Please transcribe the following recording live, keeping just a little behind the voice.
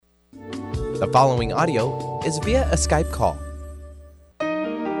The following audio is via a Skype call.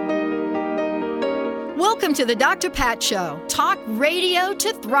 Welcome to the Dr. Pat Show. Talk radio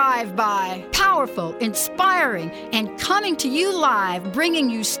to thrive by. Powerful, inspiring, and coming to you live, bringing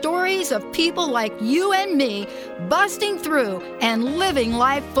you stories of people like you and me, busting through and living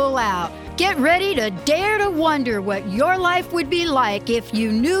life full out. Get ready to dare to wonder what your life would be like if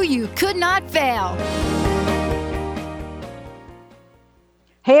you knew you could not fail.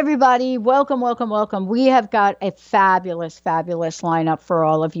 Hey, everybody. Welcome, welcome, welcome. We have got a fabulous, fabulous lineup for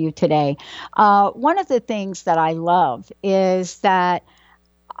all of you today. One of the things that I love is that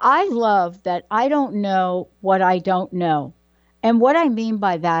I don't know what I don't know. And what I mean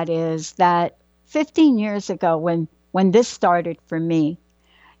by that is that 15 years ago, when this started for me,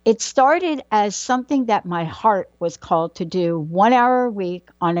 it started as something that my heart was called to do 1 hour a week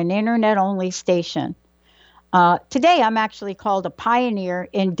on an internet-only station. Today, I'm actually called a pioneer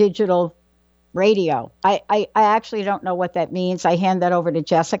in digital radio. I actually don't know what that means. I hand that over to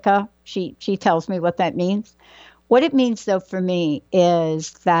Jessica. She tells me what that means. What it means, though, for me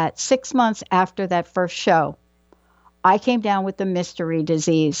is that 6 months after that first show, I came down with the mystery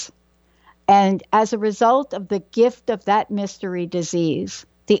disease. And as a result of the gift of that mystery disease,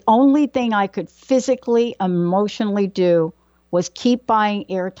 the only thing I could physically, emotionally do was keep buying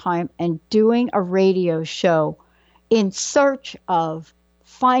airtime and doing a radio show in search of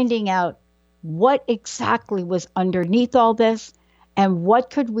finding out what exactly was underneath all this and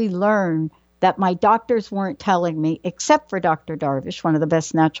what could we learn that my doctors weren't telling me, except for Dr. Darvish, one of the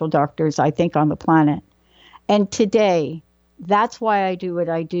best natural doctors, I think, on the planet. And today, that's why I do what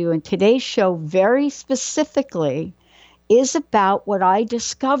I do. And today's show very specifically is about what I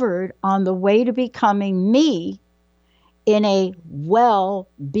discovered on the way to becoming me in a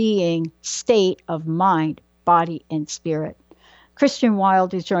well-being state of mind, body, and spirit. Christian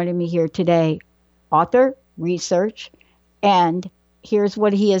Wilde is joining me here today, author, research, and here's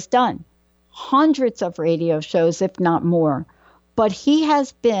what he has done. Hundreds of radio shows, if not more, but he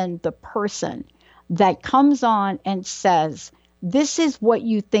has been the person that comes on and says, this is what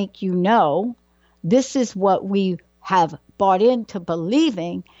you think you know, this is what we have bought into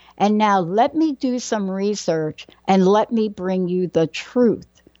believing, and now let me do some research and let me bring you the truth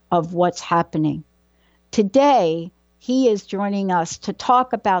of what's happening. Today, he is joining us to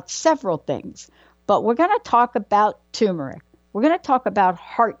talk about several things, but we're going to talk about turmeric. We're going to talk about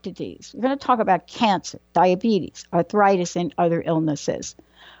heart disease. We're going to talk about cancer, diabetes, arthritis, and other illnesses.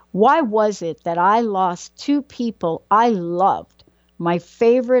 Why was it that I lost two people I loved, my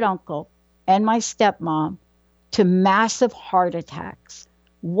favorite uncle and my stepmom, to massive heart attacks?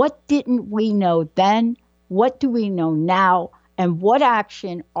 What didn't we know then? What do we know now? And what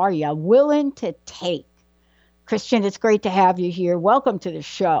action are you willing to take? Christian, it's great to have you here. Welcome to the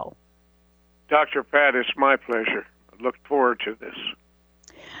show. Dr. Pat, it's my pleasure. I look forward to this.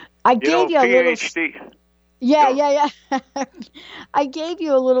 I gave you a little... PhD. Yeah. I gave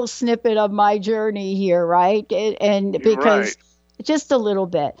you a little snippet of my journey here, right? And because just a little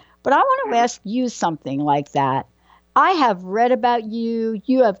bit. But I want to ask you something like that. I have read about you.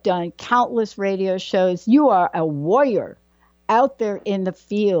 You have done countless radio shows. You are a warrior out there in the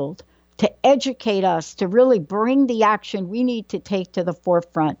field to educate us, to really bring the action we need to take to the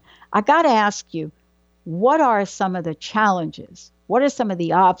forefront. I got to ask you, what are some of the challenges? What are some of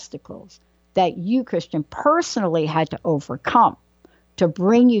the obstacles that you, Christian, personally had to overcome to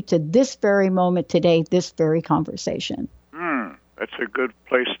bring you to this very moment today, this very conversation? That's a good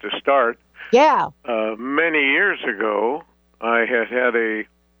place to start. Yeah. Many years ago, I had a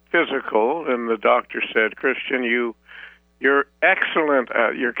physical, and the doctor said, Christian, you're excellent.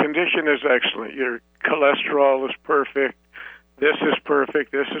 Your condition is excellent. Your cholesterol is perfect. This is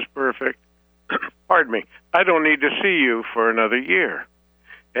perfect. This is perfect. Pardon me. I don't need to see you for another year.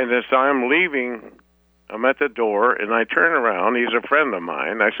 And as I'm leaving, I'm at the door, and I turn around. He's a friend of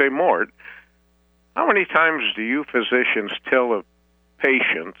mine. I say, Mort, how many times do you physicians tell a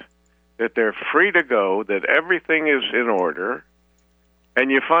patient that they're free to go, that everything is in order, and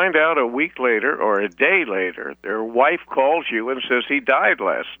you find out a week later or a day later, their wife calls you and says he died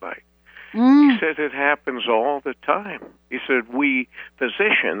last night? He said it happens all the time. He said we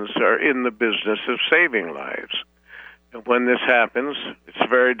physicians are in the business of saving lives. And when this happens, it's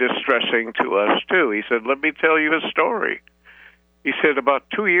very distressing to us too. He said, let me tell you a story. He said, about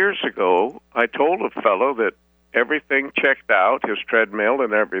 2 years ago, I told a fellow that everything checked out, his treadmill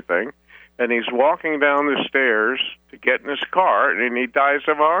and everything, and he's walking down the stairs to get in his car, and he dies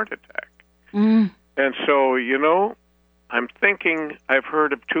of a heart attack. And so, I'm thinking I've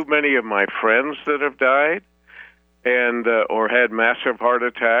heard of too many of my friends that have died. and or had massive heart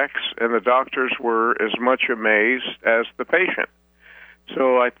attacks, and the doctors were as much amazed as the patient.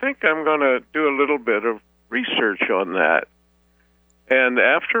 So I think I'm going to do a little bit of research on that. And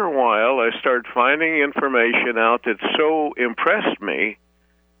after a while, I started finding information out that so impressed me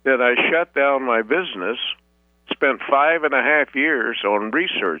that I shut down my business, spent 5.5 years on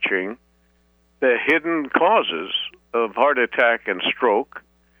researching the hidden causes of heart attack and stroke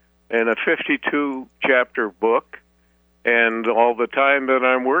in a 52-chapter book. And all the time that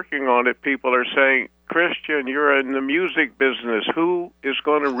I'm working on it, people are saying, Christian, you're in the music business. Who is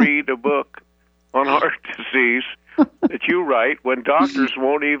going to read a book on heart disease that you write when doctors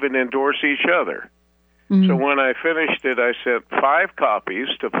won't even endorse each other? Mm-hmm. So when I finished it, I sent 5 copies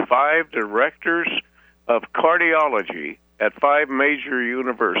to 5 directors of cardiology at 5 major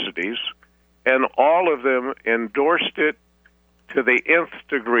universities, and all of them endorsed it to the nth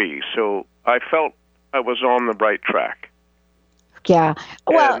degree. So I felt I was on the right track. Yeah.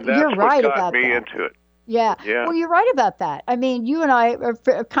 Well, you're right what got about me that. into it. Yeah. Well, you're right about that. I mean, you and I are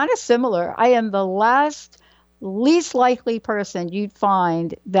kind of similar. I am the least likely person you'd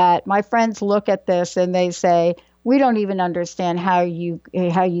find that my friends look at this and they say, we don't even understand how you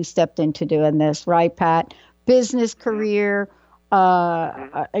stepped into doing this, right, Pat? Business career,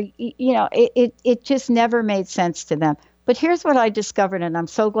 it just never made sense to them. But here's what I discovered, and I'm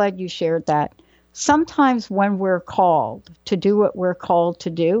so glad you shared that. Sometimes when we're called to do what we're called to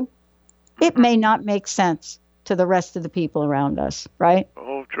do, it may not make sense to the rest of the people around us, right?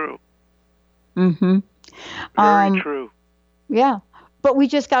 Oh, true. Mm-hmm. Very true. Yeah, but we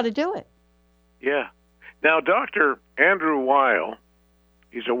just got to do it. Yeah. Now, Dr. Andrew Wilde,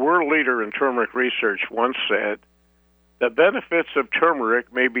 he's a world leader in turmeric research, once said, the benefits of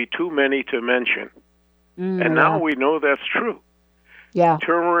turmeric may be too many to mention. And now we know that's true. Yeah.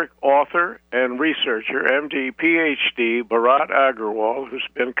 Turmeric author and researcher, MD, PhD, Bharat Agarwal, who's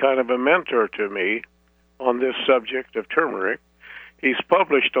been kind of a mentor to me on this subject of turmeric. He's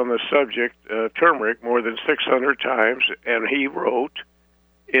published on the subject, turmeric, more than 600 times, and he wrote,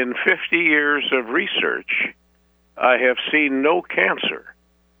 in 50 years of research, I have seen no cancer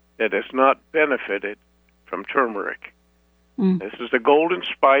that has not benefited from turmeric. This is the golden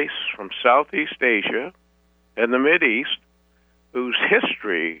spice from Southeast Asia and the Mideast, whose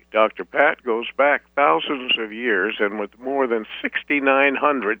history, Dr. Pat, goes back thousands of years, and with more than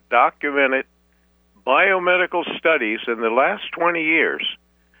 6,900 documented biomedical studies in the last 20 years.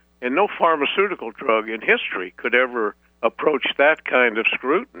 And no pharmaceutical drug in history could ever approach that kind of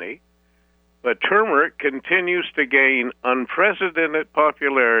scrutiny. But turmeric continues to gain unprecedented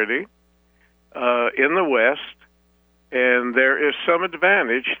popularity in the West, and there is some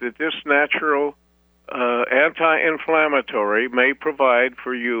advantage that this natural anti-inflammatory may provide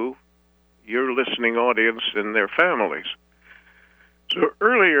for you, your listening audience, and their families. So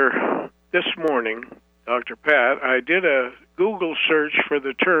earlier this morning, Dr. Pat, I did a Google search for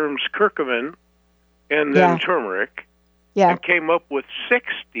the terms curcumin and then turmeric, and came up with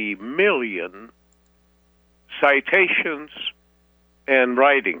 60 million citations and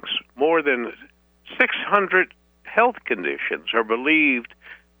writings. More than 600 health conditions are believed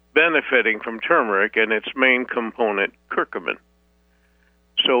benefiting from turmeric and its main component, curcumin.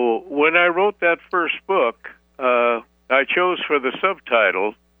 So when I wrote that first book, I chose for the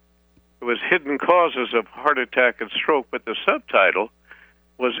subtitle, it was Hidden Causes of Heart Attack and Stroke, but the subtitle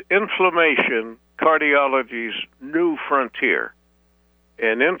was Inflammation, Cardiology's New Frontier.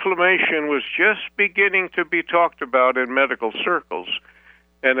 And inflammation was just beginning to be talked about in medical circles.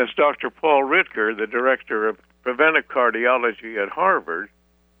 And as Dr. Paul Ridker, the director of preventive cardiology at Harvard,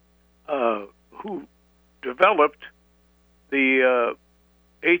 who developed the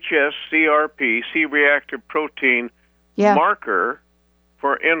HSCRP, C-reactive protein marker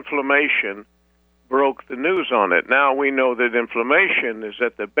for inflammation, broke the news on it. Now we know that inflammation is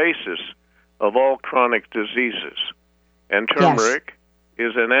at the basis of all chronic diseases. And turmeric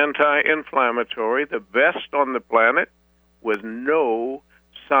is an anti-inflammatory, the best on the planet, with no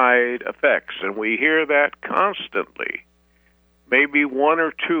side effects. And we hear that constantly. Maybe 1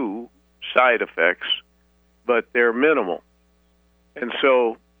 or 2 side effects, but they're minimal. And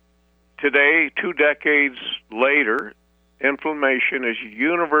so today, 2 decades later, inflammation is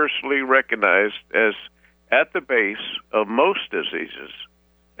universally recognized as at the base of most diseases,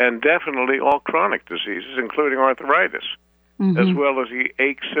 and definitely all chronic diseases, including arthritis, as well as the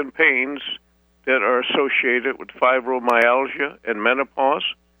aches and pains that are associated with fibromyalgia and menopause.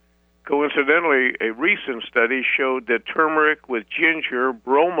 Coincidentally, a recent study showed that turmeric with ginger,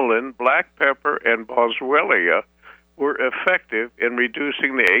 bromelain, black pepper, and boswellia were effective in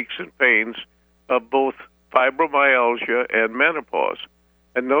reducing the aches and pains of both fibromyalgia, and menopause.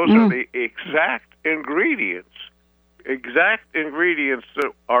 And those are the exact ingredients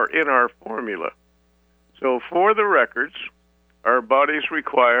that are in our formula. So for the records, our bodies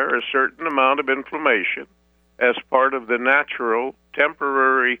require a certain amount of inflammation as part of the natural,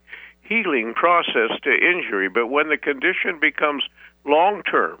 temporary healing process to injury. But when the condition becomes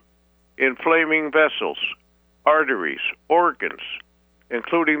long-term, inflaming vessels, arteries, organs,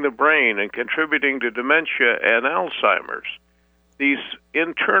 including the brain, and contributing to dementia and Alzheimer's, these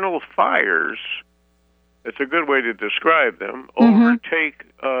internal fires, it's a good way to describe them, overtake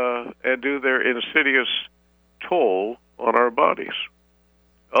and do their insidious toll on our bodies.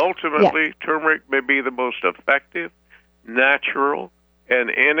 Ultimately, turmeric may be the most effective, natural, and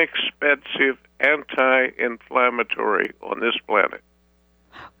inexpensive anti-inflammatory on this planet.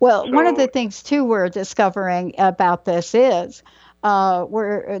 Well, one of the things, too, we're discovering about this is, and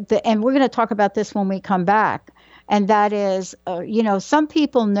we're going to talk about this when we come back, and that is, some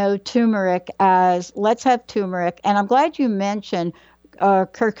people know turmeric as, let's have turmeric, and I'm glad you mentioned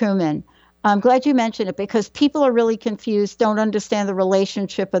curcumin. I'm glad you mentioned it because people are really confused, don't understand the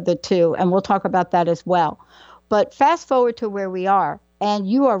relationship of the two, and we'll talk about that as well. But fast forward to where we are, and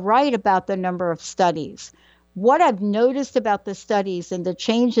you are right about the number of studies. What I've noticed about the studies and the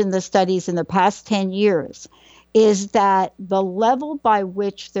change in the studies in the past 10 years is that the level by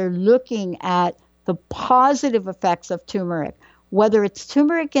which they're looking at the positive effects of turmeric, whether it's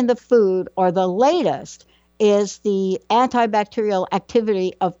turmeric in the food or the latest is the antibacterial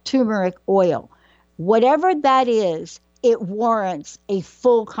activity of turmeric oil. Whatever that is, it warrants a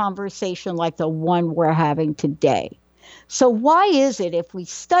full conversation like the one we're having today. So why is it if we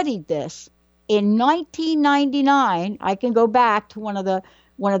studied this in 1999, I can go back to one of the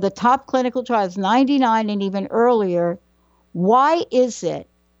top clinical trials, 99 and even earlier, why is it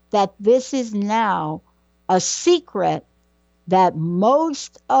that this is now a secret that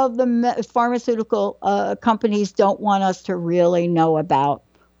most of the pharmaceutical companies don't want us to really know about?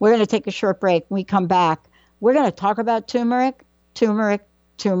 We're going to take a short break. When we come back, we're going to talk about turmeric,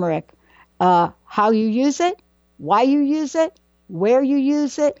 how you use it, why you use it, where you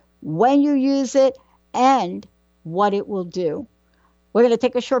use it, when you use it, and what it will do. We're going to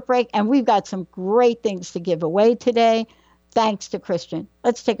take a short break, and we've got some great things to give away today, thanks to Christian.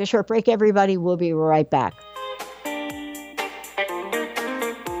 Let's take a short break, everybody. We'll be right back.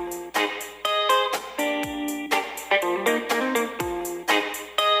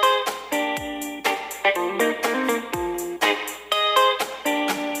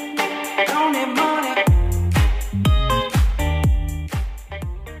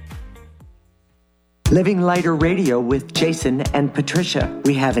 Living Lighter Radio with Jason and Patricia.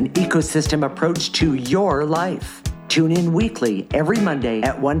 We have an ecosystem approach to your life. Tune in weekly every Monday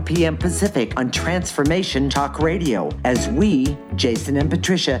at 1 p.m. Pacific on Transformation Talk Radio as we, Jason and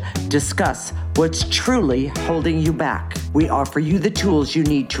Patricia, discuss what's truly holding you back. We offer you the tools you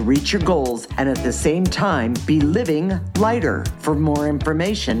need to reach your goals and at the same time be living lighter. For more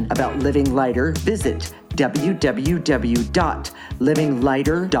information about Living Lighter, visit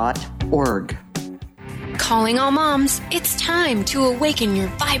www.livinglighter.org. Calling all moms, it's time to awaken your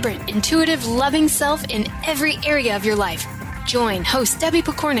vibrant, intuitive, loving self in every area of your life. Join host Debbie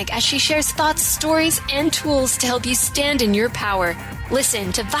Pokornik as she shares thoughts, stories, and tools to help you stand in your power.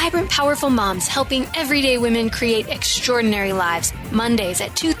 Listen to Vibrant, Powerful Moms helping everyday women create extraordinary lives. Mondays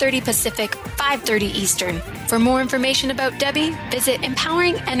at 2:30 Pacific, 5:30 Eastern. For more information about Debbie, visit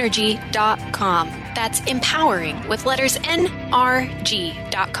empoweringenergy.com. That's empowering with letters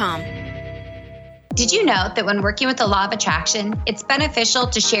NRG.com. Did you know that when working with the law of attraction, it's beneficial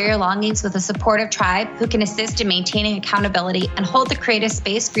to share your longings with a supportive tribe who can assist in maintaining accountability and hold the creative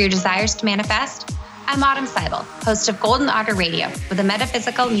space for your desires to manifest? I'm Autumn Seibel, host of Golden Otter Radio, where the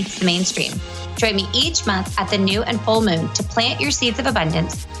metaphysical meets the mainstream. Join me each month at the new and full moon to plant your seeds of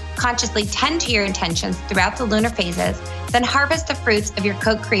abundance, consciously tend to your intentions throughout the lunar phases, then harvest the fruits of your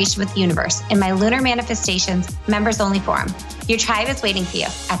co-creation with the universe in my Lunar Manifestations members-only forum. Your tribe is waiting for you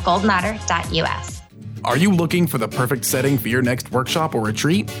at goldenotter.us. Are you looking for the perfect setting for your next workshop or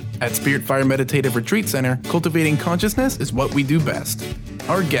retreat? At Spirit Fire Meditative Retreat Center, cultivating consciousness is what we do best.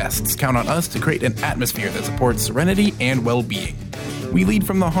 Our guests count on us to create an atmosphere that supports serenity and well-being. We lead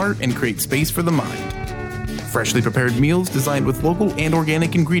from the heart and create space for the mind. Freshly prepared meals designed with local and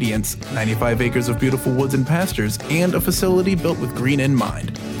organic ingredients, 95 acres of beautiful woods and pastures, and a facility built with green in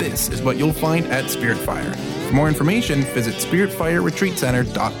mind. This is what you'll find at Spirit Fire. For more information, visit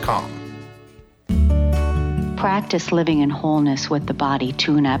spiritfireretreatcenter.com. Practice living in wholeness with the body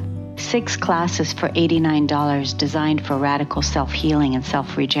tune-up. 6 classes for $89 designed for radical self-healing and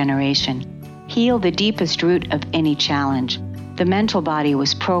self-regeneration. Heal the deepest root of any challenge. The mental body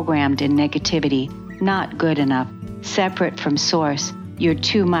was programmed in negativity, not good enough, separate from source. You're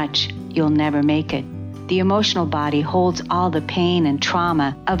too much, you'll never make it. The emotional body holds all the pain and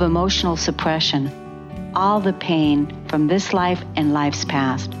trauma of emotional suppression, all the pain from this life and life's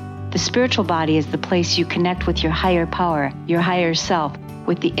past. The spiritual body is the place you connect with your higher power, your higher self,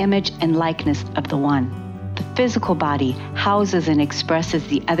 with the image and likeness of the One. The physical body houses and expresses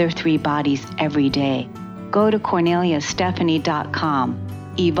the other three bodies every day. Go to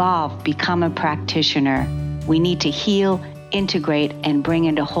CorneliaStephanie.com. Evolve, become a practitioner. We need to heal, integrate, and bring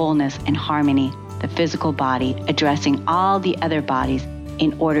into wholeness and harmony the physical body, addressing all the other bodies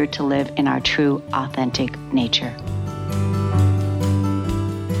in order to live in our true, authentic nature.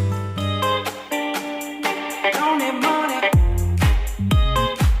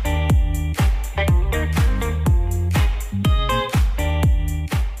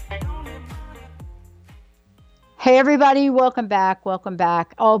 Hey, everybody, welcome back. Welcome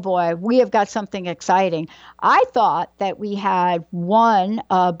back. Oh, boy, we have got something exciting. I thought that we had one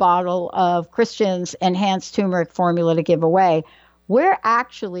bottle of Christian's Enhanced Turmeric Formula to give away. We're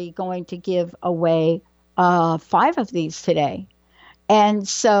actually going to give away 5 of these today. And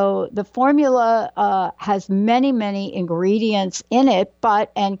so the formula has many, many ingredients in it,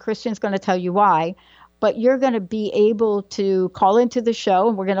 and Christian's going to tell you why. But you're going to be able to call into the show,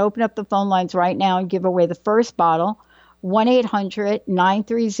 and we're going to open up the phone lines right now and give away the first bottle,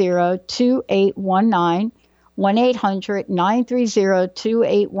 1-800-930-2819,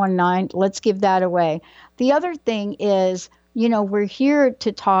 1-800-930-2819. Let's give that away. The other thing is, we're here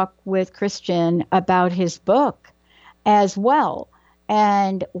to talk with Christian about his book as well.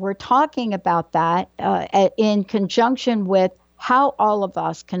 And we're talking about that in conjunction with how all of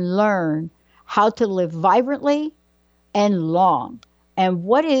us can learn how to live vibrantly and long. And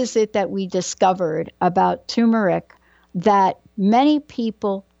what is it that we discovered about turmeric that many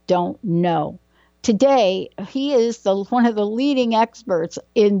people don't know? Today, he is one of the leading experts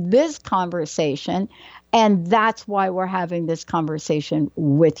in this conversation, and that's why we're having this conversation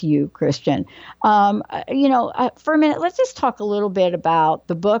with you, Christian. For a minute, let's just talk a little bit about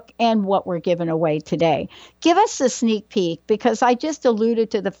the book and what we're giving away today. Give us a sneak peek, because I just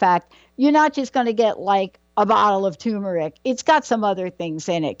alluded to the fact you're not just going to get like a bottle of turmeric. It's got some other things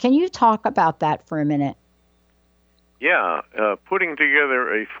in it. Can you talk about that for a minute? Yeah, putting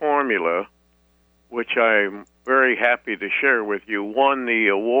together a formula, which I'm very happy to share with you, won the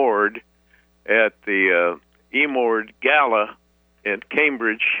award at the EMORD Gala in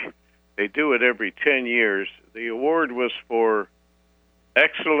Cambridge. They do it every 10 years. The award was for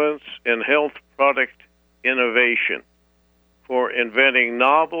excellence in health product innovation, for inventing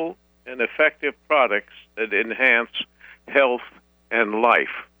novel and effective products that enhance health and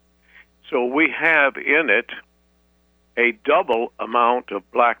life. So we have in it a double amount of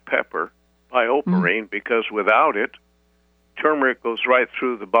black pepper, bioperine, because without it, turmeric goes right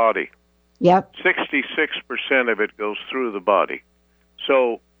through the body. Yep. 66% of it goes through the body.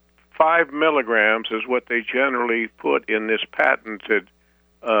 So 5 milligrams is what they generally put in this patented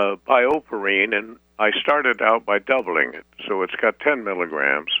bioperine, and I started out by doubling it, so it's got 10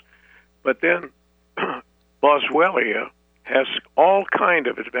 milligrams. But then Boswellia has all kind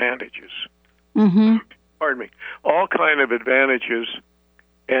of advantages. Mm-hmm. Pardon me. All kind of advantages,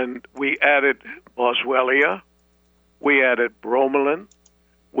 and we added Boswellia, we added bromelain,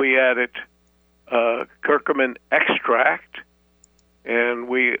 we added curcumin extract, and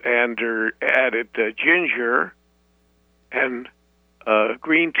we added ginger and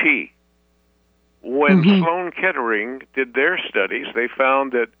green tea. When Sloan Kettering did their studies, they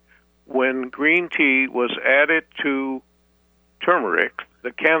found that when green tea was added to turmeric,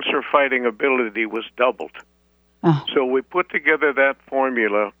 the cancer-fighting ability was doubled. So we put together that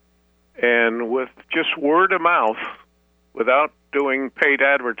formula, and with just word of mouth, without doing paid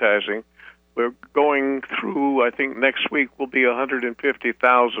advertising, we're going through, I think next week will be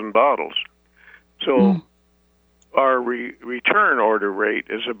 150,000 bottles. So our return order rate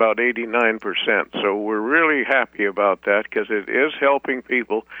is about 89%. So we're really happy about that, because it is helping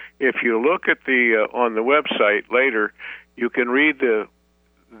people. If you look at the on the website later, you can read the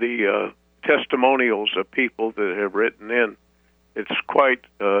testimonials of people that have written in. It's quite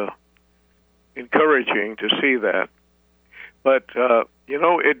encouraging to see that. But,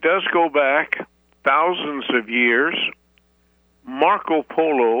 it does go back thousands of years. Marco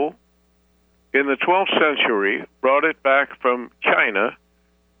Polo, in the 12th century, brought it back from China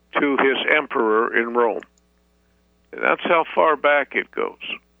to his emperor in Rome. And that's how far back it goes.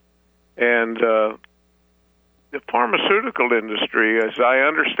 And the pharmaceutical industry, as I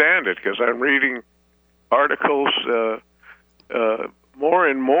understand it, because I'm reading articles more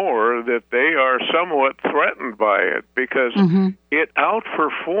and more, that they are somewhat threatened by it because it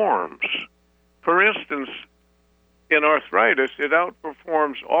outperforms. For instance, in arthritis, it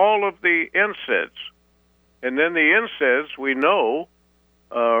outperforms all of the NSAIDs. And then the NSAIDs, we know,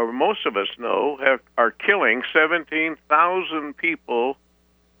 most of us know, are killing 17,000 people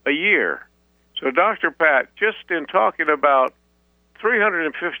a year. So, Dr. Pat, just in talking about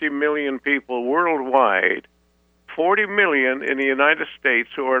 350 million people worldwide, 40 million in the United States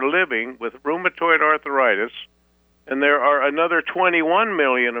who are living with rheumatoid arthritis, and there are another 21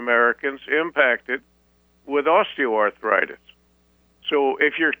 million Americans impacted with osteoarthritis. So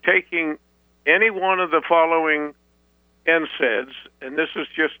if you're taking any one of the following NSAIDs, and this is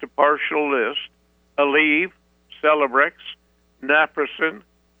just a partial list: Aleve, Celebrex, Naproxen,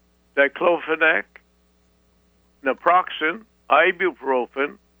 Diclofenac, Naproxen,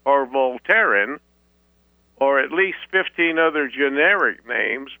 Ibuprofen, or Voltaren, or at least 15 other generic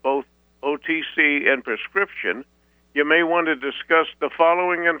names, both OTC and prescription, you may want to discuss the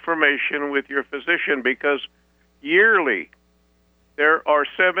following information with your physician, because yearly there are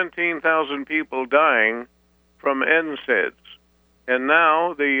 17,000 people dying from NSAIDs. And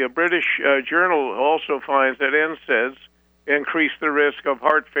now the British Journal also finds that NSAIDs increase the risk of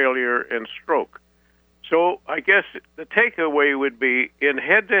heart failure and stroke. So I guess the takeaway would be, in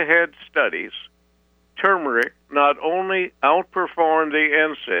head-to-head studies, turmeric not only outperformed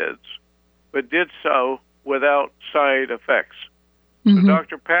the NSAIDs, but did so without side effects. So,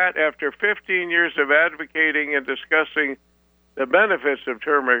 Dr. Pat, after 15 years of advocating and discussing the benefits of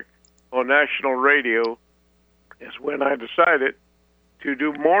turmeric on national radio, is when I decided to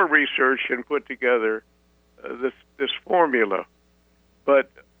do more research and put together this formula. But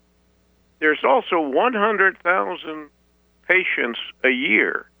there's also 100,000 patients a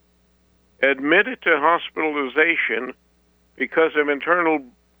year admitted to hospitalization because of internal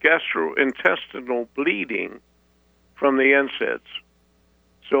gastrointestinal bleeding from the NSAIDs.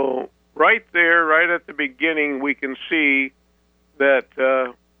 So right there, right at the beginning, we can see that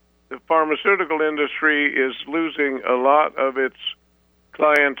the pharmaceutical industry is losing a lot of its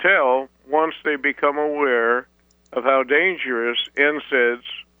clientele once they become aware of how dangerous NSAIDs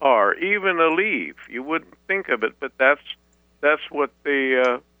are. Even Aleve, you wouldn't think of it, but that's what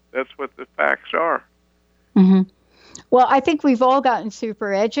the facts are. Well, I think we've all gotten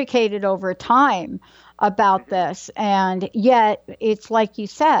super educated over time about this, and yet it's like you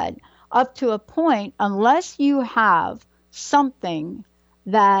said, up to a point, unless you have something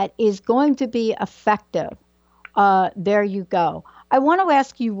that is going to be effective, there you go. I want to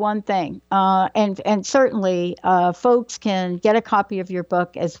ask you one thing, and certainly folks can get a copy of your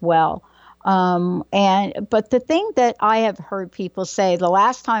book as well. But the thing that I have heard people say, the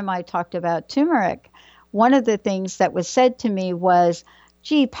last time I talked about turmeric, one of the things that was said to me was,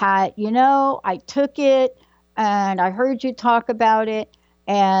 gee, Pat, I took it and I heard you talk about it,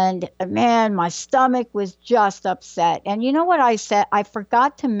 and man, my stomach was just upset. And you know what I said? I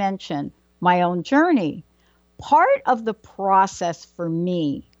forgot to mention my own journey. Part of the process for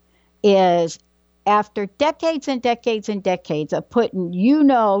me is, after decades and decades and decades of putting,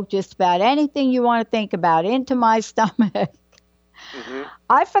 just about anything you want to think about into my stomach,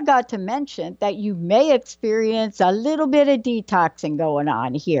 I forgot to mention that you may experience a little bit of detoxing going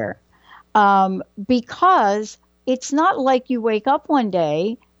on here, because it's not like you wake up one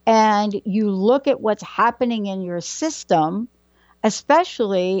day and you look at what's happening in your system,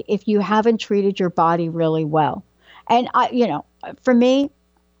 especially if you haven't treated your body really well. And for me,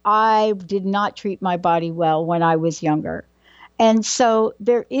 I did not treat my body well when I was younger. And so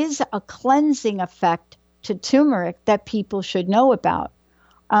there is a cleansing effect to turmeric that people should know about.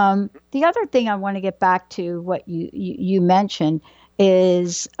 The other thing I want to get back to, what you mentioned,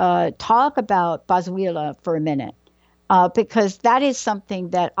 is talk about boswellia for a minute, because that is something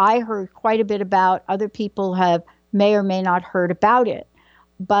that I heard quite a bit about. Other people may or may not heard about it.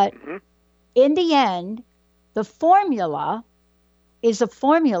 But in the end, the formula is a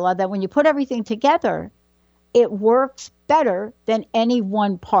formula that when you put everything together, it works better than any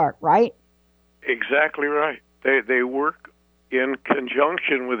one part, right? Exactly right. They work in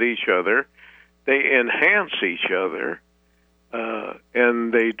conjunction with each other. They enhance each other,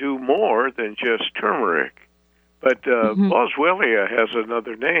 and they do more than just turmeric. But boswellia has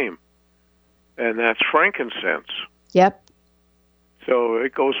another name, and that's frankincense. Yep. So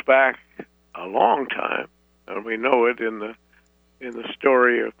it goes back a long time, and we know it in the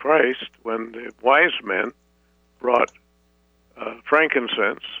story of Christ, when the wise men brought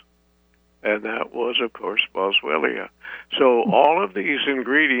frankincense and that was, of course, Boswellia. So all of these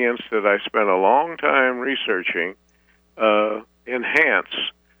ingredients that I spent a long time researching enhance.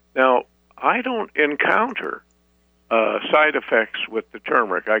 Now, I don't encounter side effects with the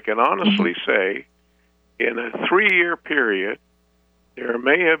turmeric. I can honestly say, in a 3-year period, there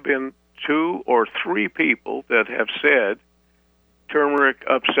may have been 2 or 3 people that have said turmeric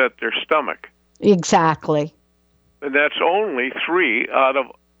upset their stomach. Exactly. And that's only 3 out of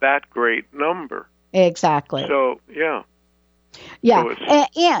that great number. Exactly. So, yeah. Yeah. So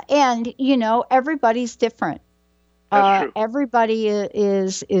and you know, everybody's different. That's true. Everybody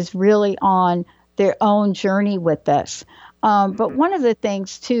is really on their own journey with this. But one of the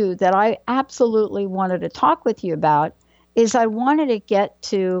things, too, that I absolutely wanted to talk with you about is I wanted to get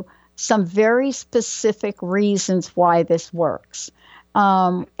to some very specific reasons why this works.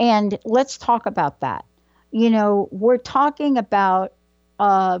 And let's talk about that. You know, we're talking about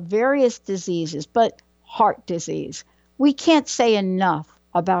various diseases, but heart disease. We can't say enough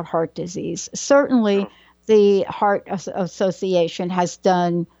about heart disease. Certainly, the Heart Association has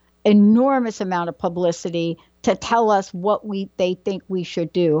done enormous amount of publicity to tell us what they think we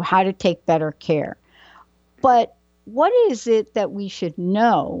should do, how to take better care. But what is it that we should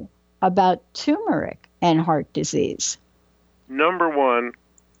know about turmeric and heart disease? Number 1,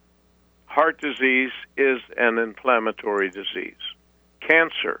 heart disease is an inflammatory disease.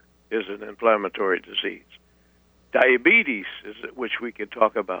 Cancer is an inflammatory disease. Diabetes, which we could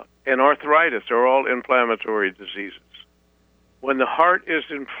talk about, and arthritis are all inflammatory diseases. When the heart is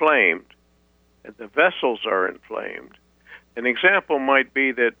inflamed and the vessels are inflamed, an example might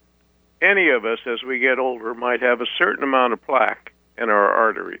be that any of us, as we get older, might have a certain amount of plaque in our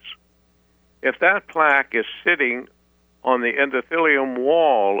arteries. If that plaque is sitting on the endothelium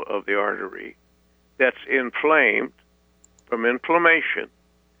wall of the artery that's inflamed from inflammation,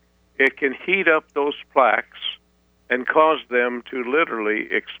 it can heat up those plaques and cause them to literally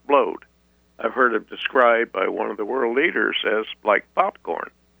explode. I've heard it described by one of the world leaders as like popcorn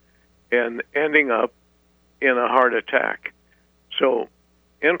and ending up in a heart attack. So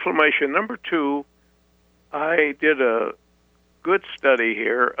inflammation. Number 2, I did a good study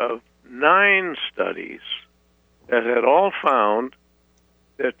here of 9 studies that had all found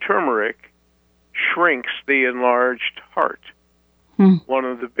that turmeric shrinks the enlarged heart. One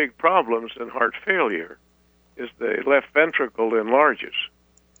of the big problems in heart failure is the left ventricle enlarges,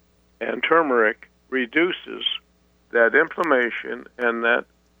 and turmeric reduces that inflammation and that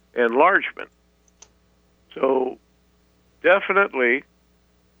enlargement. So definitely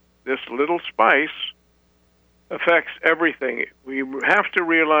this little spice affects everything. We have to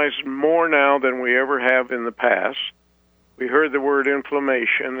realize more now than we ever have in the past. We heard the word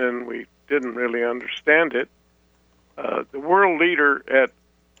inflammation and we didn't really understand it. The world leader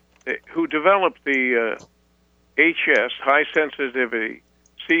who developed the HS, high sensitivity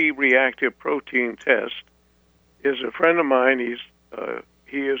C-reactive protein test, is a friend of mine.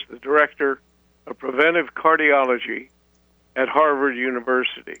 He is the director of preventive cardiology at Harvard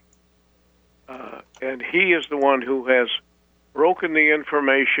University. And he is the one who has broken the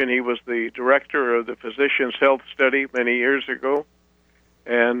information. He was the director of the Physician's Health Study many years ago.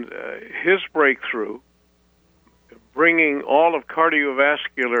 And his breakthrough, bringing all of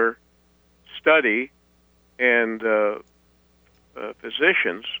cardiovascular study and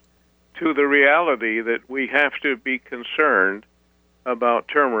physicians to the reality that we have to be concerned about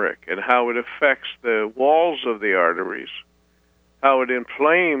turmeric and how it affects the walls of the arteries, how it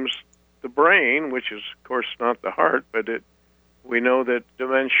inflames the brain, which is, of course, not the heart, but we know that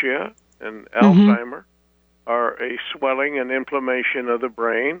dementia and Alzheimer are a swelling and inflammation of the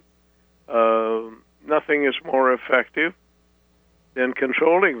brain. Nothing is more effective than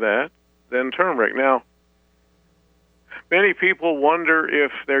controlling that than turmeric. Now, many people wonder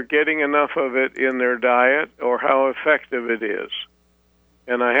if they're getting enough of it in their diet or how effective it is.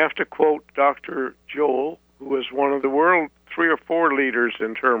 And I have to quote Dr. Joel, who is one of the world 3 or 4 leaders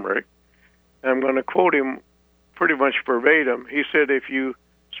in turmeric. I'm going to quote him pretty much verbatim. He said, if you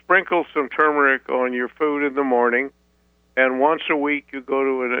sprinkle some turmeric on your food in the morning and once a week you go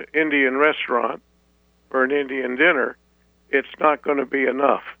to an Indian restaurant for an Indian dinner, it's not going to be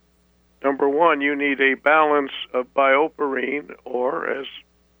enough. Number 1, you need a balance of bioperine, or as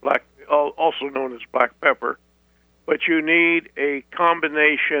also known as black pepper, but you need a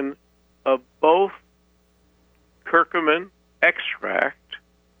combination of both curcumin extract,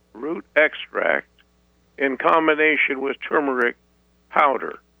 root extract, in combination with turmeric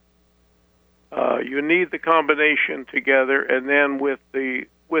powder. You need the combination together, and then with the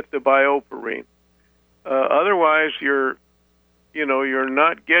bioperine. Otherwise, you're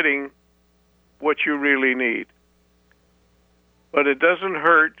not getting what you really need. But it doesn't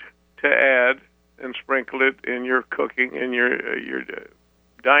hurt to add and sprinkle it in your cooking and your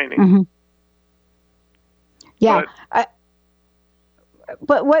dining. Mm-hmm. Yeah.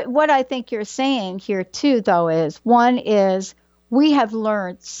 But what I think you're saying here too, though, is one is we have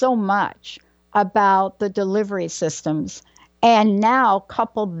learned so much about the delivery systems, and now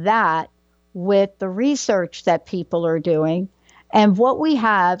couple that with the research that people are doing, and what we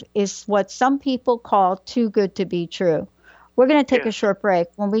have is what some people call too good to be true. We're going to take a short break.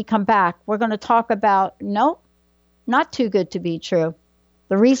 When we come back, we're going to talk about, nope, not too good to be true.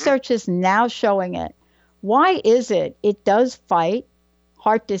 The research is now showing it. Why is it? It does fight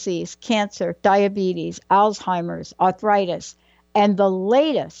heart disease, cancer, diabetes, Alzheimer's, arthritis, and the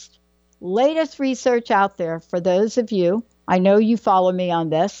latest research out there, for those of you, I know you follow me on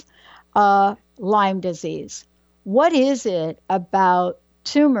this, Lyme disease. What is it about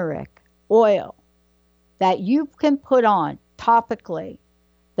turmeric oil that you can put on topically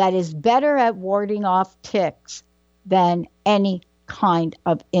that is better at warding off ticks than any kind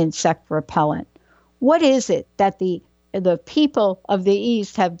of insect repellent? What is it that the people of the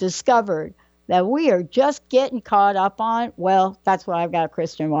East have discovered that we are just getting caught up on? Well, that's why I've got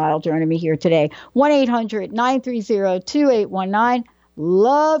Kristen Wilde joining me here today. 1-800-930-2819.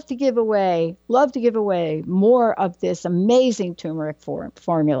 Love to give away more of this amazing turmeric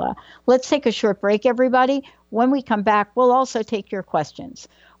formula. Let's take a short break, everybody. When we come back, we'll also take your questions.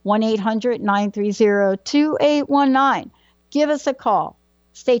 1-800-930-2819. Give us a call.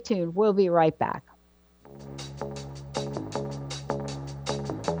 Stay tuned. We'll be right back.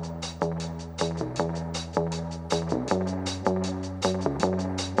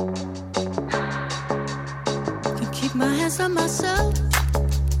 Keep my hands on myself.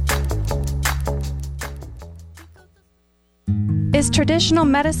 Is traditional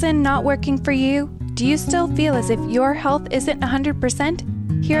medicine not working for you? Do you still feel as if your health isn't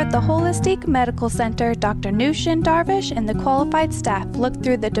 100%? Here at the Holistic Medical Center, Dr. Nushin Darvish and the qualified staff look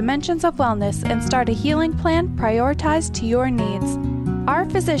through the dimensions of wellness and start a healing plan prioritized to your needs. Our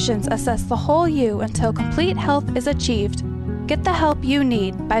physicians assess the whole you until complete health is achieved. Get the help you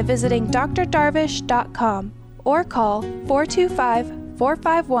need by visiting drdarvish.com or call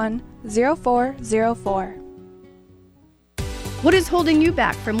 425-451-0404. What is holding you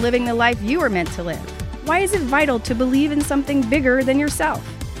back from living the life you are meant to live? Why is it vital to believe in something bigger than yourself?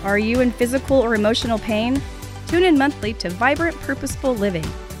 Are you in physical or emotional pain? Tune in monthly to Vibrant Purposeful Living.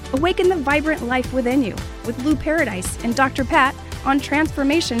 Awaken the vibrant life within you with Lou Paradise and Dr. Pat on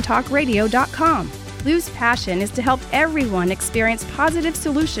TransformationTalkRadio.com. Lou's passion is to help everyone experience positive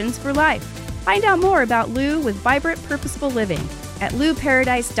solutions for life. Find out more about Lou with Vibrant Purposeful Living at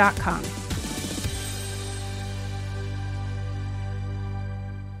LouParadise.com.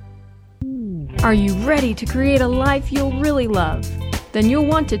 Are you ready to create a life you'll really love? Then you'll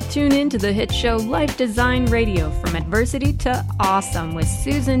want to tune in to the hit show Life Design Radio, From Adversity to Awesome with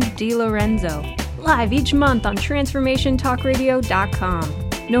Susan DiLorenzo, live each month on TransformationTalkRadio.com.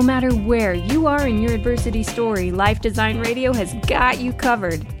 No matter where you are in your adversity story, Life Design Radio has got you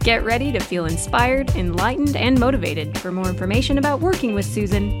covered. Get ready to feel inspired, enlightened, and motivated. For more information about working with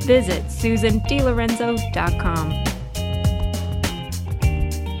Susan, visit SusanDiLorenzo.com.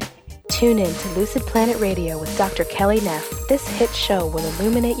 Tune in to Lucid Planet Radio with Dr. Kelly Neff. This hit show will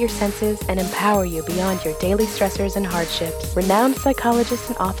illuminate your senses and empower you beyond your daily stressors and hardships. Renowned psychologist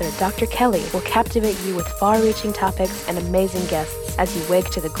and author Dr. Kelly will captivate you with far-reaching topics and amazing guests as you wake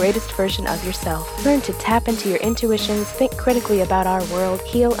to the greatest version of yourself. Learn to tap into your intuitions, think critically about our world,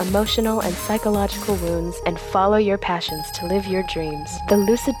 heal emotional and psychological wounds, and follow your passions to live your dreams. The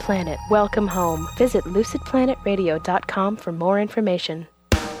Lucid Planet. Welcome home. Visit lucidplanetradio.com for more information.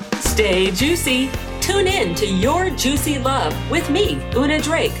 Stay juicy. Tune in to Your Juicy Love with me, Una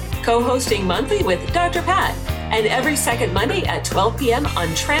Drake, co-hosting monthly with Dr. Pat, and every second Monday at 12 p.m.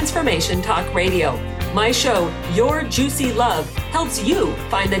 on Transformation Talk Radio. My show, Your Juicy Love, helps you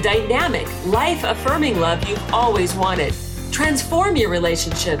find the dynamic, life-affirming love you've always wanted. Transform your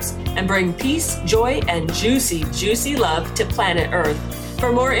relationships and bring peace, joy, and juicy, juicy love to planet Earth.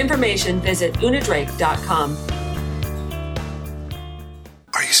 For more information, visit unadrake.com.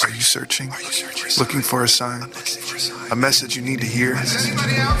 Are you searching? Looking for a sign? A message you need to hear?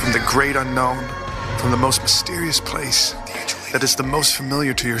 From the great unknown, from the most mysterious place that is the most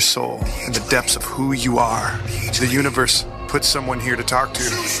familiar to your soul in the depths of who you are. The universe put someone here to talk to,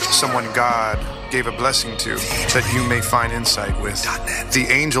 someone God gave a blessing to, that you may find insight with.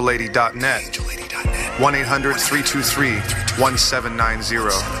 TheAngelLady.net.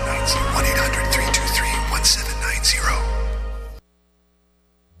 1-800-323-1790.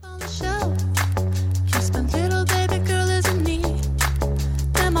 1-800-323-1790.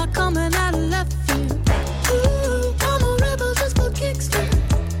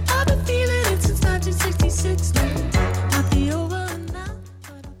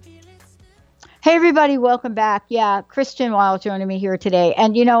 everybody, welcome back. Yeah, Christian Wilde joining me here today.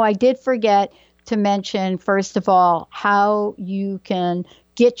 And, I did forget to mention, first of all, how you can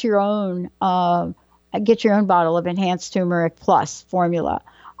get your own bottle of Enhanced Turmeric Plus formula.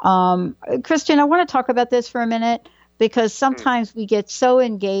 Christian, I want to talk about this for a minute because sometimes we get so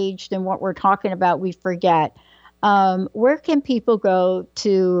engaged in what we're talking about, we forget. Where can people go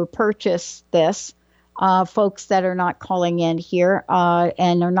to purchase this? Folks that are not calling in here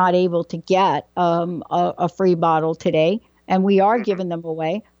and are not able to get a free bottle today, and we are giving them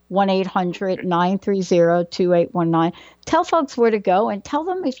away. 1-800-930-2819. Tell folks where to go and tell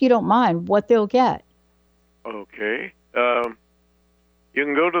them, if you don't mind, what they'll get. Okay. You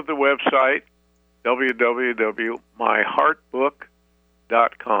can go to the website,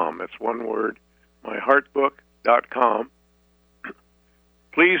 www.myheartbook.com. That's one word, myheartbook.com.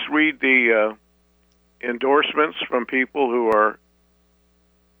 Please read the endorsements from people who are,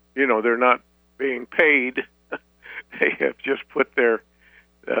 they're not being paid. They have just put their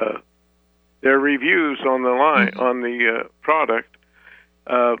reviews on the line, on the product.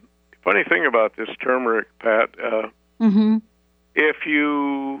 Funny thing about this turmeric, Pat, if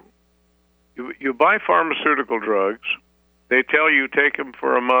you buy pharmaceutical drugs, they tell you take them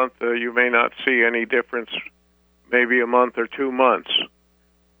for a month. You may not see any difference, maybe a month or 2 months.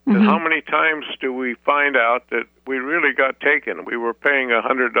 And how many times do we find out that we really got taken? We were paying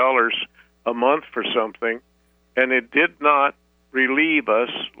 $100 a month for something, and it did not relieve us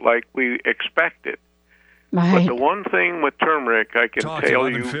like we expected. Right. But the one thing with turmeric I can tell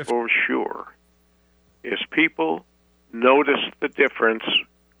you for sure is people notice the difference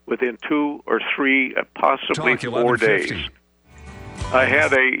within 2 or 3, possibly 4 days. I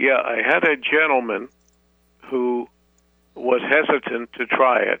had a gentleman who was hesitant to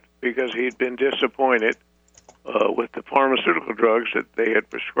try it because he'd been disappointed with the pharmaceutical drugs that they had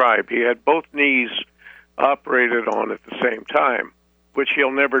prescribed. He had both knees operated on at the same time, which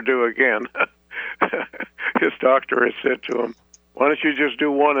he'll never do again. His doctor had said to him, why don't you just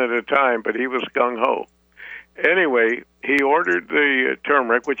do one at a time? But he was gung-ho. Anyway, he ordered the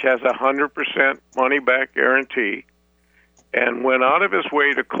turmeric, which has 100% money-back guarantee, and went out of his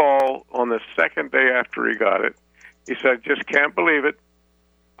way to call on the second day after he got it. He said, just can't believe it.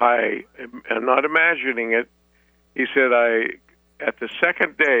 I am not imagining it. He said, at the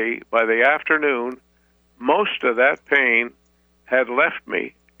second day, by the afternoon, most of that pain had left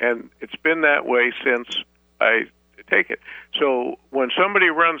me, and it's been that way since I take it. So when somebody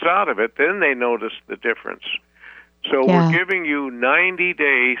runs out of it, then they notice the difference. So we're giving you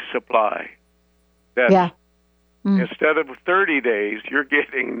 90-day supply. That's instead of 30 days, you're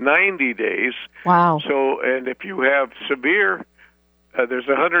getting 90 days. Wow. So, and if you have severe, there's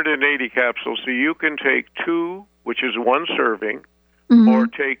 180 capsules, so you can take 2, which is 1 serving, or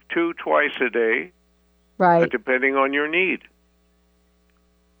take 2 twice a day, right? Depending on your need.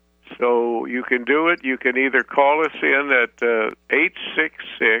 So you can do it. You can either call us in at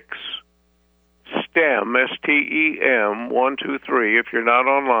 866-STEM, STEM, 123 if you're not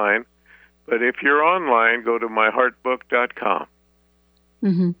online. But if you're online, go to myheartbook.com.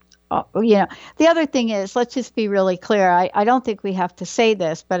 The other thing is, let's just be really clear. I don't think we have to say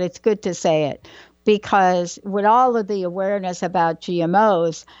this, but it's good to say it, because with all of the awareness about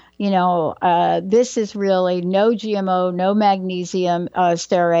GMOs, this is really no GMO, no magnesium,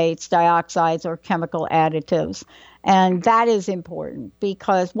 stearates, dioxides, or chemical additives. And that is important,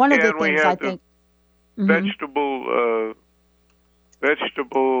 because one of the things I think...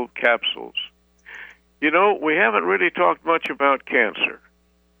 vegetable capsules. We haven't really talked much about cancer.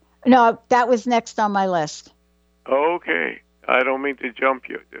 No, that was next on my list. Okay. I don't mean to jump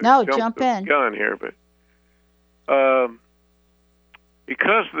you. No, jump in. Gun here, but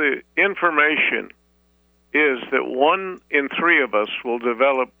because the information is that 1 in 3 of us will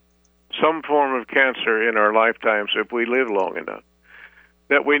develop some form of cancer in our lifetimes if we live long enough,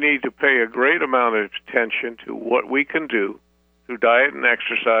 that we need to pay a great amount of attention to what we can do through diet and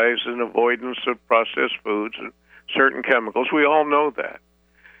exercise and avoidance of processed foods and certain chemicals. We all know that.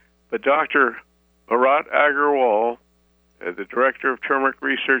 But Dr. Bharat Agarwal, the director of turmeric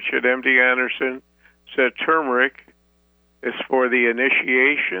research at MD Anderson, said turmeric is for the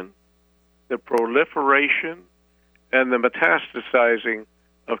initiation, the proliferation, and the metastasizing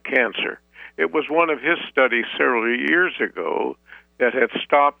of cancer. It was one of his studies several years ago that had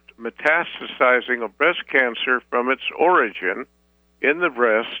stopped metastasizing of breast cancer from its origin in the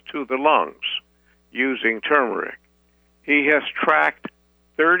breast to the lungs using turmeric. He has tracked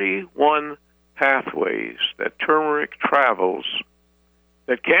 31 pathways that turmeric travels,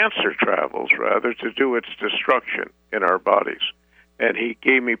 that cancer travels, rather, to do its destruction in our bodies. and he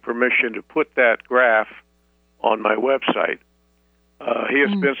gave me permission to put that graph on my website. He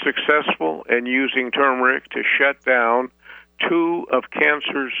has been successful in using turmeric to shut down two of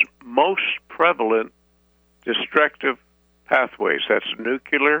cancer's most prevalent destructive pathways. That's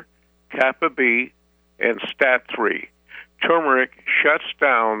nuclear, kappa B, and STAT3. Turmeric shuts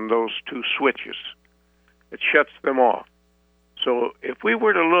down those two switches. It shuts them off. So if we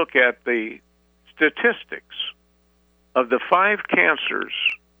were to look at the statistics of the 5 cancers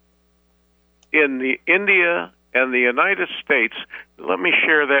in the India and the United States, let me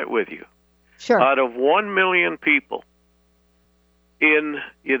share that with you. Sure. Out of 1 million people in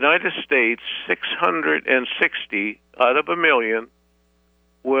the United States, 660 out of 1 million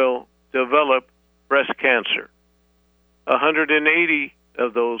will develop breast cancer. 180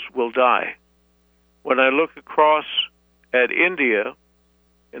 of those will die. When I look across at India,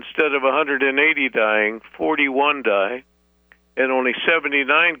 instead of 180 dying, 41 die, and only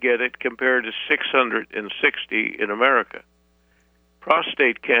 79 get it compared to 660 in America.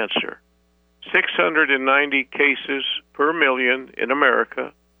 Prostate cancer, 690 cases per million in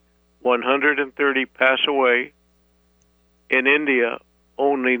America, 130 pass away. In India,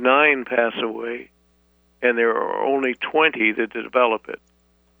 only 9 pass away, and there are only 20 that develop it.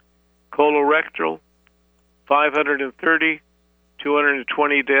 Colorectal, 530,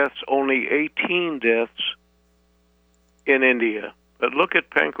 220 deaths, only 18 deaths in India. But look at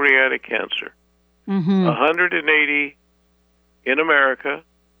pancreatic cancer. 180 in America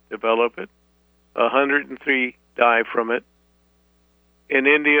develop it. 103 die from it. In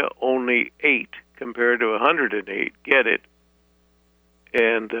India, only 8 compared to 108 get it.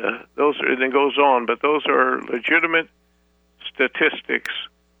 And and it goes on, but those are legitimate statistics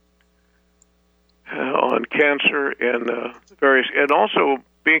on cancer and various, and also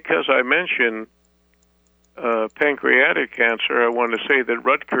because I mentioned pancreatic cancer, I want to say that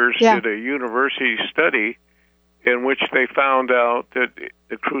Rutgers did a university study in which they found out that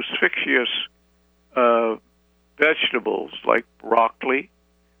the crucifixous vegetables like broccoli,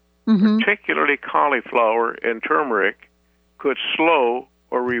 particularly cauliflower and turmeric, could slow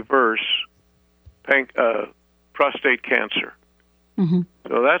or reverse prostate cancer.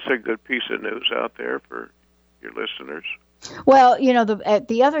 So that's a good piece of news out there for your listeners. Well, you know,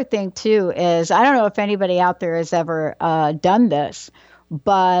 the other thing, too, is I don't know if anybody out there has ever done this,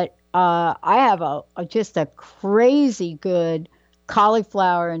 but I have just a crazy good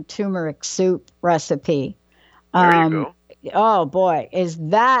cauliflower and turmeric soup recipe. There you go. Oh, boy, is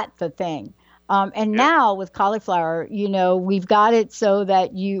that the thing. And now with cauliflower, you know, we've got it so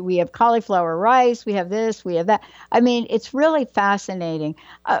that we have cauliflower rice, we have this, we have that. I mean, it's really fascinating.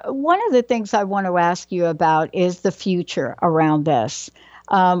 One of the things I want to ask you about is the future around this.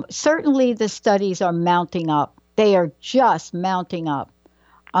 Certainly the studies are mounting up. They are just mounting up.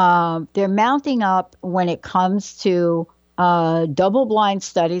 They're mounting up when it comes to double-blind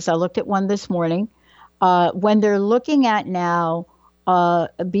studies. I looked at one this morning. When they're looking at now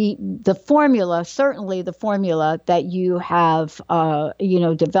the formula, certainly the formula that you have,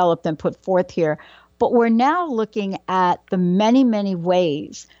 developed and put forth here. But we're now looking at the many, many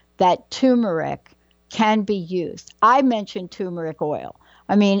ways that turmeric can be used. I mentioned turmeric oil.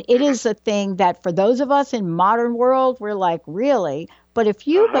 I mean, it is a thing that for those of us in modern world, we're like, really? But if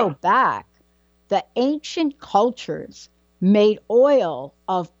you go back, the ancient cultures made oil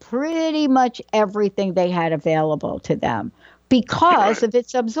of pretty much everything they had available to them, because of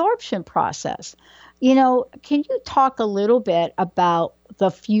its absorption process. You know, can you talk a little bit about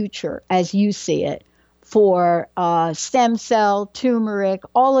the future as you see it for stem cell, turmeric,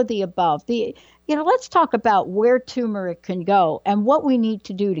 all of the above? Let's talk about where turmeric can go and what we need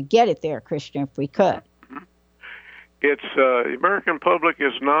to do to get it there, Christian, if we could. It's the American public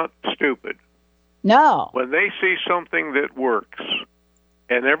is not stupid. No. When they see something that works,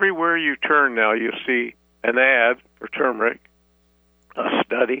 and everywhere you turn now, you see an ad for turmeric, a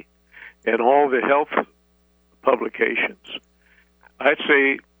study, and all the health publications. I'd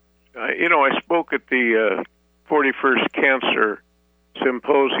say, I spoke at the 41st Cancer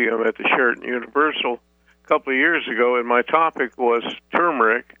Symposium at the Sheraton Universal a couple of years ago, and my topic was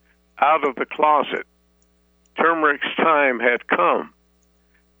turmeric out of the closet. Turmeric's time had come,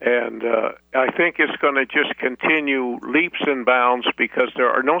 and I think it's going to just continue leaps and bounds because there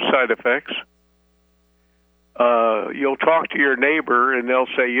are no side effects. You'll talk to your neighbor and they'll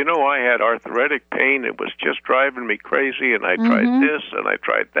say, I had arthritic pain. It was just driving me crazy, and I tried this and I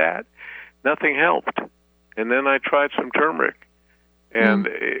tried that. Nothing helped. And then I tried some turmeric, and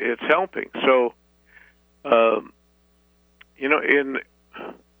it's helping. So, in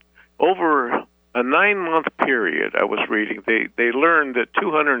over a 9-month period, I was reading, they learned that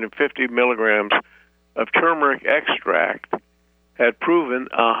 250 milligrams of turmeric extract had proven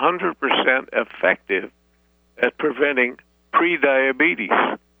 100% effective at preventing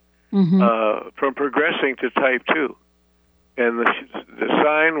prediabetes from progressing to type 2. And the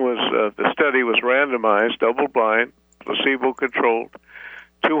sign was, the study was randomized, double-blind, placebo-controlled,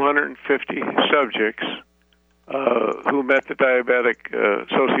 250 subjects who met the Diabetic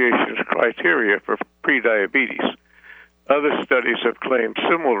Association's criteria for prediabetes. Other studies have claimed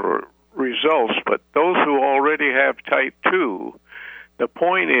similar results, but those who already have type 2, the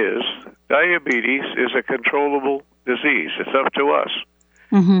point is diabetes is a controllable disease. It's up to us.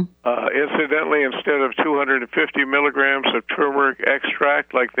 Incidentally, instead of 250 milligrams of turmeric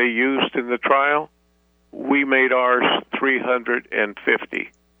extract like they used in the trial, we made ours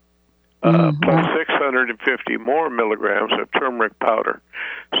 350, plus 650 more milligrams of turmeric powder.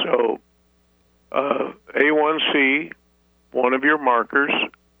 So A1C, one of your markers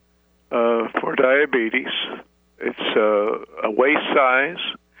for diabetes, it's a waist size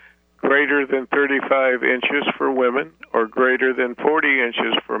greater than 35 inches for women or greater than 40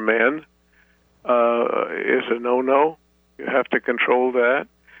 inches for men is a no-no. You have to control that.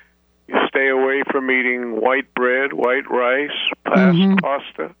 You stay away from eating white bread, white rice,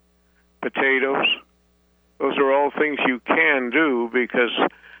 pasta, potatoes. Those are all things you can do, because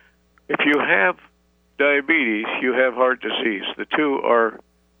if you have diabetes, you have heart disease. The two are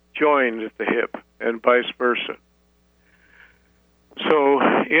joined at the hip and vice versa. So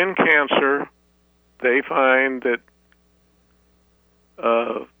in cancer, they find that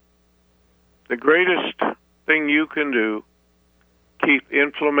the greatest thing you can do, keep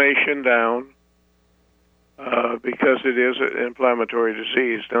inflammation down, because it is an inflammatory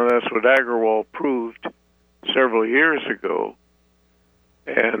disease. Now, that's what Agarwal proved several years ago.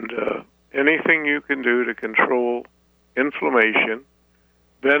 And anything you can do to control inflammation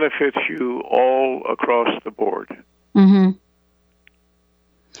benefits you all across the board.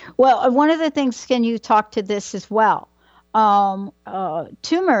 Well, one of the things, can you talk to this as well?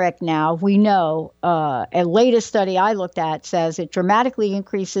 Turmeric now, we know, a latest study I looked at says it dramatically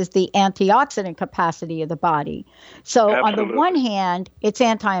increases the antioxidant capacity of the body. So on the one hand, it's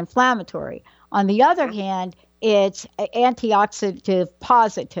anti-inflammatory. On the other hand, it's antioxidant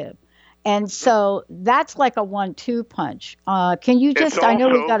positive. And so that's like a 1-2 punch. Can you just, I know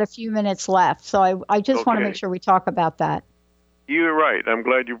we've got a few minutes left, so I just want to make sure we talk about that. You're right. I'm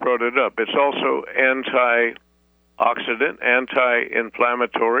glad you brought it up. It's also antioxidant,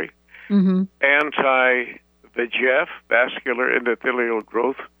 anti-inflammatory, anti-VEGF, vascular endothelial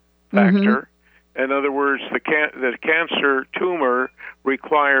growth factor. In other words, the cancer tumor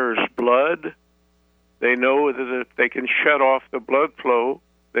requires blood. They know that if they can shut off the blood flow,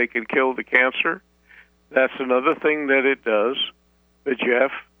 they can kill the cancer. That's another thing that it does,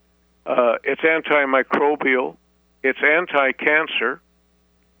 VEGF. It's antimicrobial. It's anti-cancer.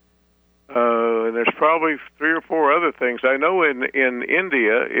 And there's probably 3 or 4 other things. I know in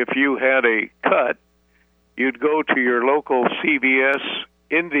India, if you had a cut, you'd go to your local CVS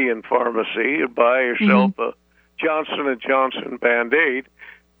Indian pharmacy and buy yourself a Johnson & Johnson Band-Aid.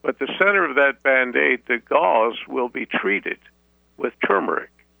 But the center of that Band-Aid, the gauze, will be treated with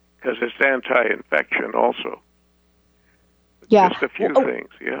turmeric because it's anti-infection also. Just a few things,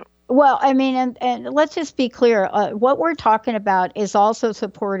 Well, I mean, and let's just be clear. What we're talking about is also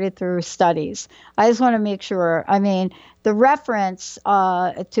supported through studies. I just want to make sure. I mean, the reference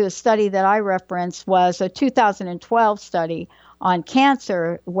to a study that I referenced was a 2012 study on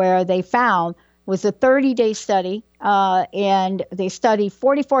cancer, where they found was a 30-day study, and they studied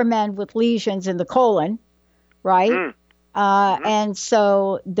 44 men with lesions in the colon, right? And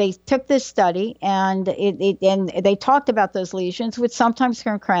so they took this study, and they talked about those lesions, which sometimes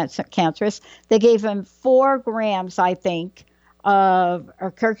turn cancerous. They gave them 4 grams, I think, of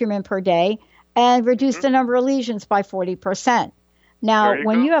curcumin per day, and reduced the number of lesions by 40%. Now,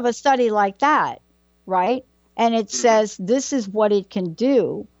 when you have a study like that, right, and it says this is what it can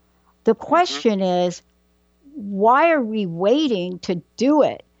do, the question is, why are we waiting to do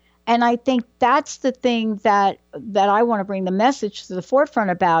it? And I think that's the thing that I want to bring the message to the forefront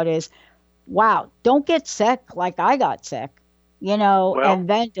about is, wow, don't get sick like I got sick, and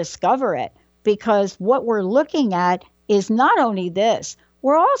then discover it. Because what we're looking at is not only this,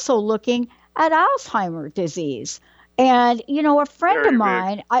 we're also looking at Alzheimer's disease. And, a friend of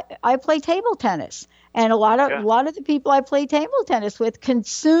mine, I play table tennis, and a lot of the people I play table tennis with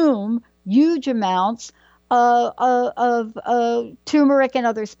consume huge amounts of turmeric and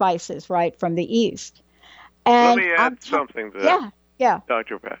other spices, right, from the East. And let me add something to that,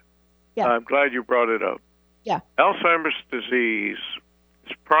 Dr. Pat. Yeah. I'm glad you brought it up. Yeah. Alzheimer's disease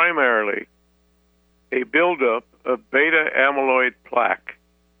is primarily a buildup of beta amyloid plaque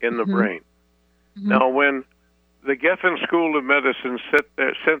in the brain. Now, when the Geffen School of Medicine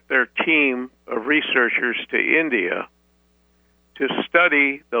sent their team of researchers to India to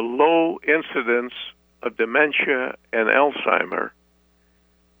study the low incidence of dementia and Alzheimer,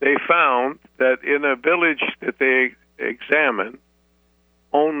 they found that in a village that they examined,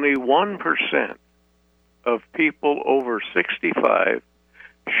 only 1% of people over 65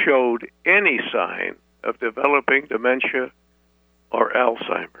 showed any sign of developing dementia or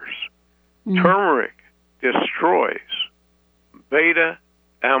Alzheimer's. Turmeric destroys beta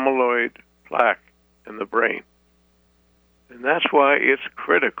amyloid plaque in the brain. And that's why it's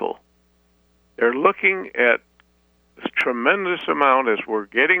critical. They're looking at this tremendous amount as we're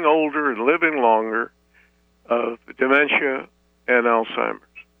getting older and living longer of dementia and Alzheimer's.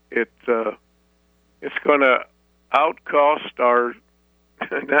 It's going to outcost our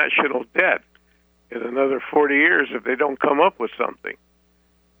national debt in another 40 years if they don't come up with something.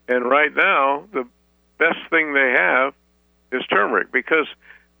 And right now, the best thing they have is turmeric, because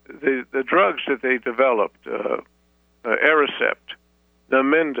the drugs that they developed, Aricept,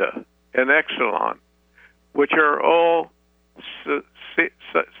 Namenda, and Exelon, which are all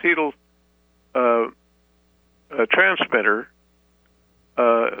acetyl transmitter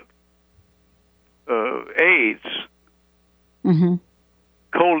aids,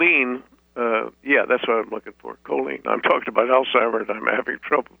 choline. Yeah, that's what I'm looking for. Choline. I'm talking about Alzheimer's. I'm having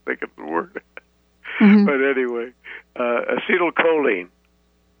trouble thinking of the word. But anyway, acetylcholine,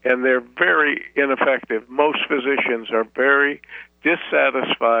 and they're very ineffective. Most physicians are very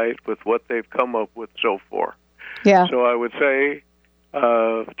dissatisfied with what they've come up with so far. Yeah. So I would say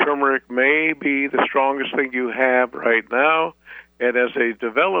turmeric may be the strongest thing you have right now. And as they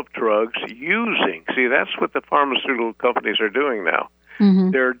develop drugs see, that's what the pharmaceutical companies are doing now.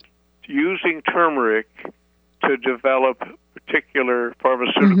 They're using turmeric to develop particular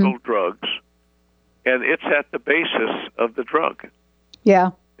pharmaceutical drugs, and it's at the basis of the drug.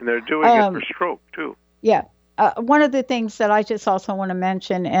 Yeah. And they're doing it for stroke, too. Yeah. One of the things that I just also want to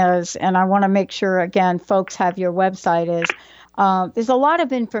mention is, and I want to make sure, again, folks have your website, is there's a lot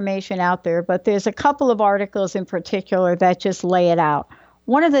of information out there, but there's a couple of articles in particular that just lay it out.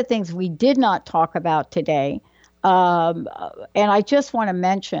 One of the things we did not talk about today, and I just want to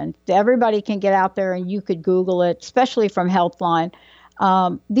mention, everybody can get out there and you could Google it, especially from Healthline.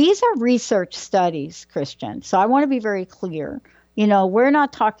 These are research studies, Christian. So I want to be very clear. You know, we're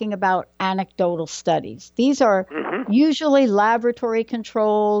not talking about anecdotal studies. These are usually laboratory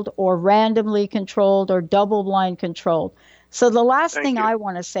controlled or randomly controlled or double-blind controlled. So the last thing I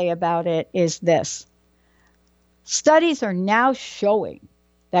want to say about it is this. Studies are now showing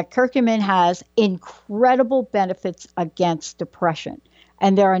that curcumin has incredible benefits against depression.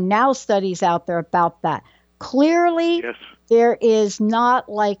 And there are now studies out there about that. Clearly, there is not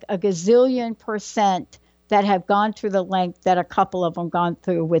like a gazillion % that have gone through the length that a couple of them gone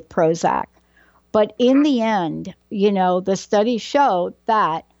through with Prozac. But in the end, you know, the studies showed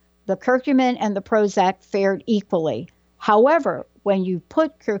that the curcumin and the Prozac fared equally. However, when you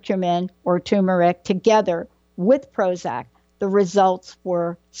put curcumin or turmeric together with Prozac, the results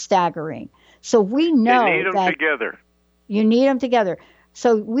were staggering. So we know you need them that together. You need them together.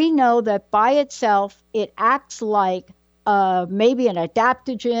 So we know that by itself, it acts like maybe an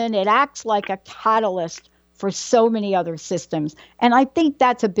adaptogen. It acts like a catalyst for so many other systems. And I think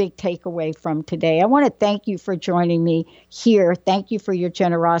that's a big takeaway from today. I want to thank you for joining me here. Thank you for your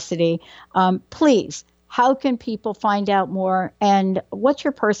generosity. Please, how can people find out more? And what's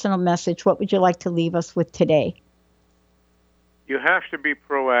your personal message? What would you like to leave us with today? You have to be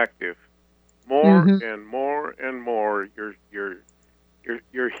proactive. More and more and more.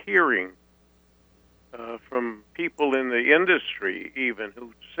 You're hearing from people in the industry even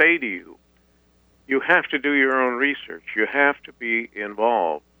who say to you, you have to do your own research. You have to be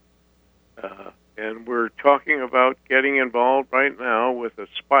involved. And we're talking about getting involved right now with a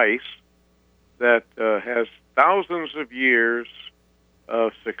spice that has thousands of years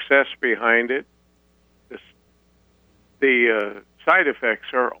of success behind it. The side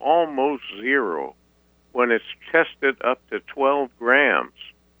effects are almost zero when it's tested up to 12 grams.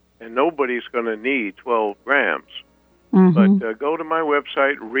 And nobody's going to need 12 grams. But go to my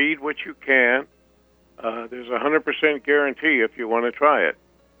website, read what you can. There's a 100% guarantee if you want to try it.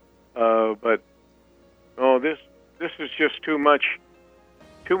 But this is just too much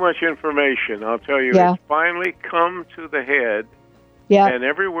information. I'll tell you, it's finally come to the head. Yeah. And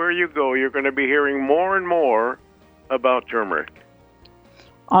everywhere you go, you're going to be hearing more and more about turmeric.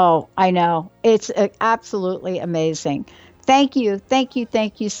 Oh, I know. It's absolutely amazing. Thank you. Thank you.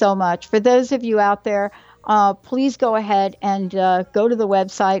 Thank you so much. For those of you out there, please go ahead and go to the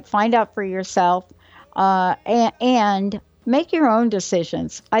website, find out for yourself, and make your own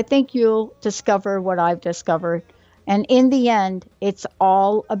decisions. I think you'll discover what I've discovered. And in the end, it's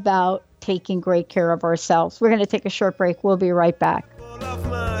all about taking great care of ourselves. We're going to take a short break. We'll be right back.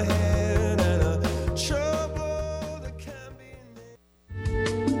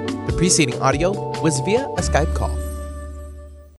 The preceding audio was via a Skype call.